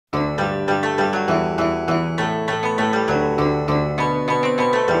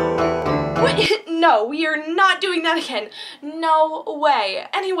no, we are not doing that again. No way.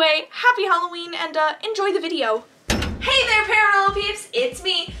 Anyway, happy Halloween and enjoy the video. Hey there, Paranormal peeps! It's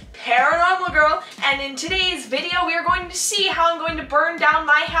me, Paranormal Girl, and in today's video we are going to see how I'm going to burn down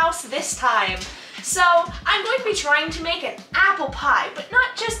my house this time. So, I'm going to be trying to make an apple pie, but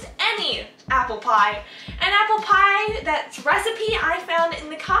not just any apple pie. An apple pie that's recipe I found in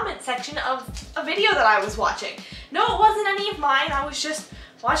the comment section of a video that I was watching. No, it wasn't any of mine. I was just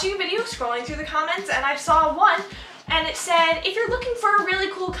watching a video, scrolling through the comments, and I saw one, and it said, if you're looking for a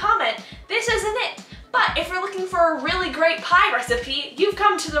really cool comment, this isn't it. But if you're looking for a really great pie recipe, you've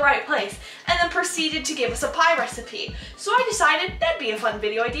come to the right place, and then proceeded to give us a pie recipe. So I decided that'd be a fun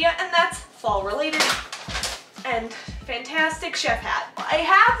video idea, and that's fall related and fantastic chef hat. I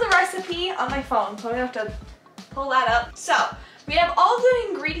have the recipe on my phone, so I'm gonna have to pull that up. So we have all the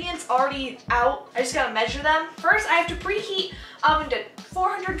ingredients already out. I just gotta measure them. First, I have to preheat oven to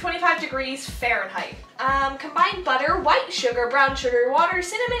 425 degrees Fahrenheit. Combine butter, white sugar, brown sugar, water,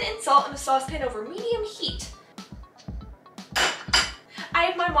 cinnamon, and salt in a saucepan over medium heat. I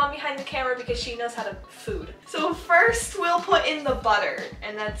have my mom behind the camera because she knows how to food. So first we'll put in the butter,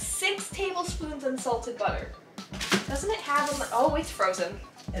 and that's 6 tablespoons unsalted butter. Doesn't it have a, oh, it's frozen.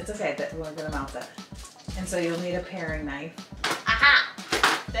 It's okay, but we're gonna melt it. And so you'll need a paring knife.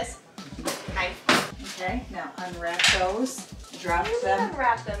 Aha! This knife. Okay, now unwrap those. Drop You them.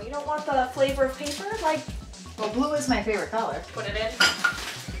 unwrap them. You don't want the flavor of paper? Like, well, blue is my favorite color. put it in.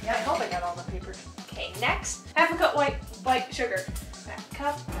 Yeah, I hope I got all the paper. Okay, next, half a cup white sugar. Half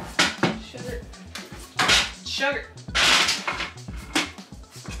cup sugar. Sugar.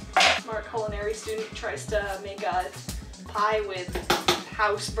 Smart culinary student tries to make a pie with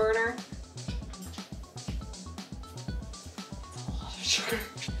house burner. That's a lot of sugar.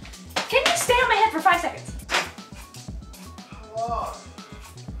 Can you stay on my head for 5 seconds?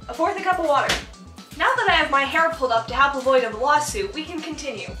 A 1/4 cup of water. Now that I have my hair pulled up to help avoid a lawsuit, we can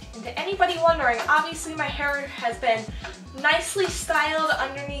continue. And to anybody wondering, obviously my hair has been nicely styled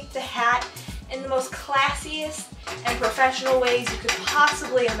underneath the hat in the most classiest and professional ways you could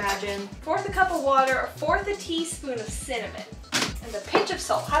possibly imagine. 1/4 cup of water, 1/4 teaspoon of cinnamon, and a pinch of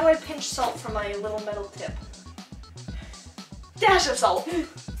salt. How do I pinch salt from my little metal tip? Dash of salt.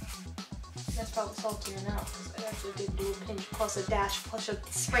 That's probably saltier now, because I actually did do a pinch plus a dash plus a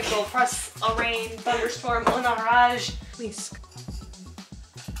sprinkle plus a rain, thunderstorm, un orage. Please.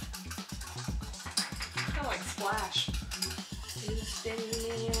 Kind of like Splash. You spin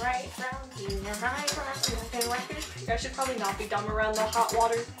me right round, you right round. I should probably not be dumb around the hot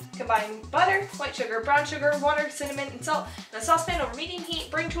water. Combine butter, white sugar, brown sugar, water, cinnamon, and salt in a saucepan over medium heat.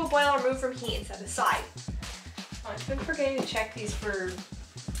 Bring to a boil, remove from heat, and set aside. Oh, I've been forgetting to check these for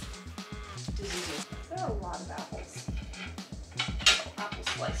diseases. There are a lot of apples. Apple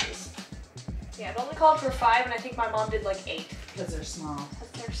slices. Yeah, it only called for 5, and I think my mom did like 8. Because they're small.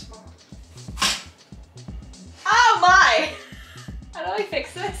 Because they're small. Oh my! How do I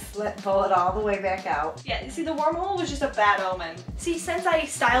fix this? Pull it all the way back out. Yeah, see, the wormhole was just a bad omen. See, since I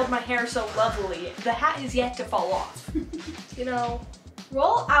styled my hair so lovely, the hat is yet to fall off. You know,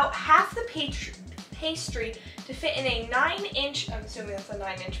 roll out half the pastry to fit in a 9-inch, I'm assuming that's a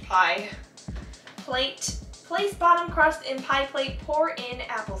 9-inch pie, plate. Place bottom crust in pie plate, pour in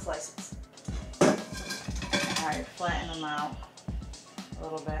apple slices. Alright, flatten them out a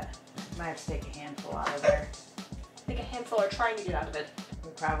little bit. Might have to take a handful out of there. I think a handful are trying to get out of it. We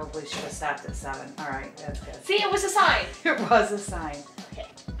probably should have stopped at 7. Alright, that's good. See, it was a sign. It was a sign. Okay.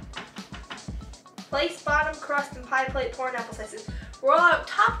 Place bottom crust in pie plate, pour in apple slices. Roll out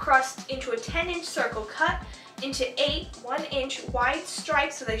top crust into a 10-inch circle, cut into 8 1-inch wide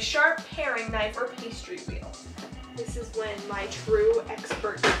stripes with a sharp paring knife or pastry wheel. This is when my true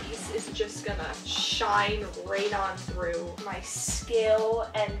expertise is just gonna shine right on through. My skill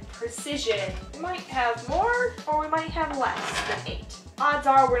and precision. We might have more or we might have less than 8. Odds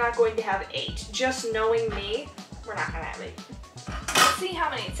are we're not going to have 8. Just knowing me, we're not gonna have 8. Let's see how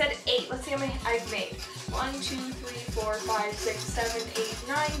many. It said 8. Let's see how many I've made. 1, 2, 3, 4, 5, 6, 7, 8,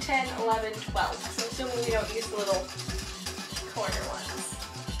 9, 10, 11, 12. So assuming we don't use the little corner ones.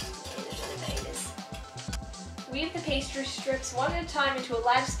 Weave the pastry strips one at a time into a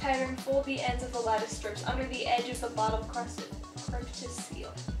lattice pattern. Fold the ends of the lattice strips under the edge of the bottom crust to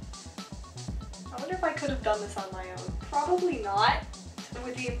seal. I wonder if I could have done this on my own. Probably not.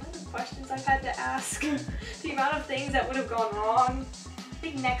 With the amount of questions I've had to ask, the amount of things that would have gone wrong. I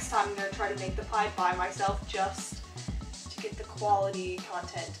think next time I'm going to try to make the pie by myself just to get the quality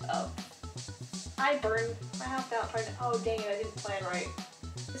content of. I burned my house down trying to, oh dang it, I didn't plan right.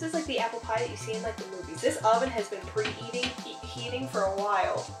 This is like the apple pie that you see in like the movies. This oven has been preheating for a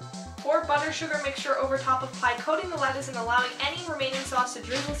while. Pour butter sugar mixture over top of pie, coating the lettuce and allowing any remaining sauce to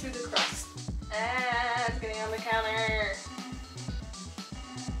drizzle through the crust. Ah, it's getting on the counter.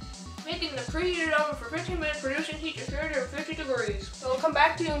 Making the preheated oven for 15 minutes, producing heat to 350 degrees. So we'll come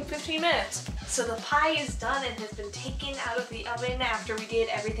back to you in 15 minutes. So the pie is done and has been taken out of the oven after we did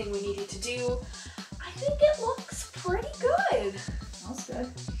everything we needed to do. I think it looks pretty good. Smells good.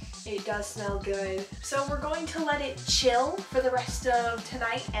 It does smell good. So we're going to let it chill for the rest of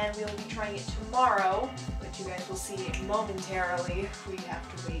tonight, and we'll be trying it tomorrow, which you guys will see momentarily. We have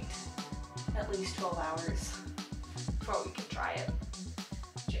to wait at least 12 hours before we can try it.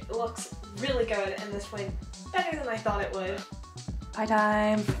 It looks really good, and this went better than I thought it would. Pie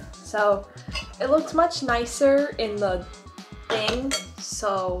time. So it looks much nicer in the thing.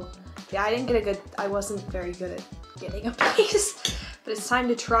 So yeah, I wasn't very good at getting a piece. But it's time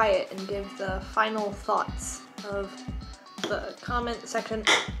to try it and give the final thoughts of the comment section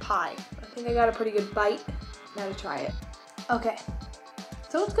pie. I think I got a pretty good bite. Now to try it. Okay,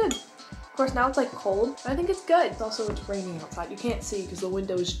 so it's good. Of course, now it's like cold, but I think it's good. It's raining outside. You can't see because the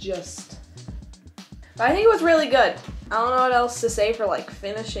window's just... But I think it was really good. I don't know what else to say for like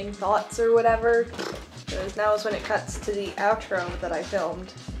finishing thoughts or whatever. Because now is when it cuts to the outro that I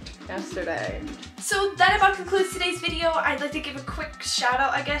filmed yesterday. So that about concludes today's video. I'd like to give a quick shout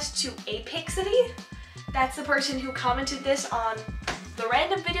out, I guess, to Apixity. That's the person who commented this on the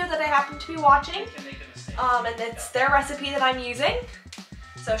random video that I happen to be watching. And it's their recipe that I'm using.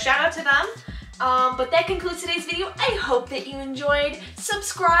 So shout out to them. But that concludes today's video. I hope that you enjoyed.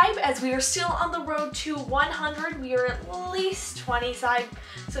 Subscribe, as we are still on the road to 100. We are at least 20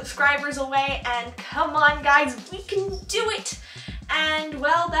 subscribers away. And come on, guys, we can do it. And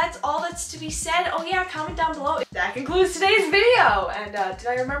well, that's all that's to be said. Oh yeah, comment down below. That concludes today's video. And did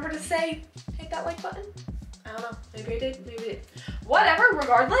I remember to say, hit that like button? I don't know, maybe I did, maybe I did. Whatever,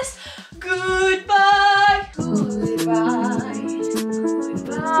 regardless, goodbye. Goodbye.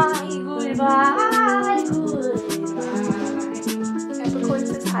 Goodbye. Goodbye. Goodbye. Capricorn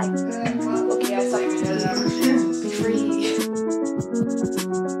says hi.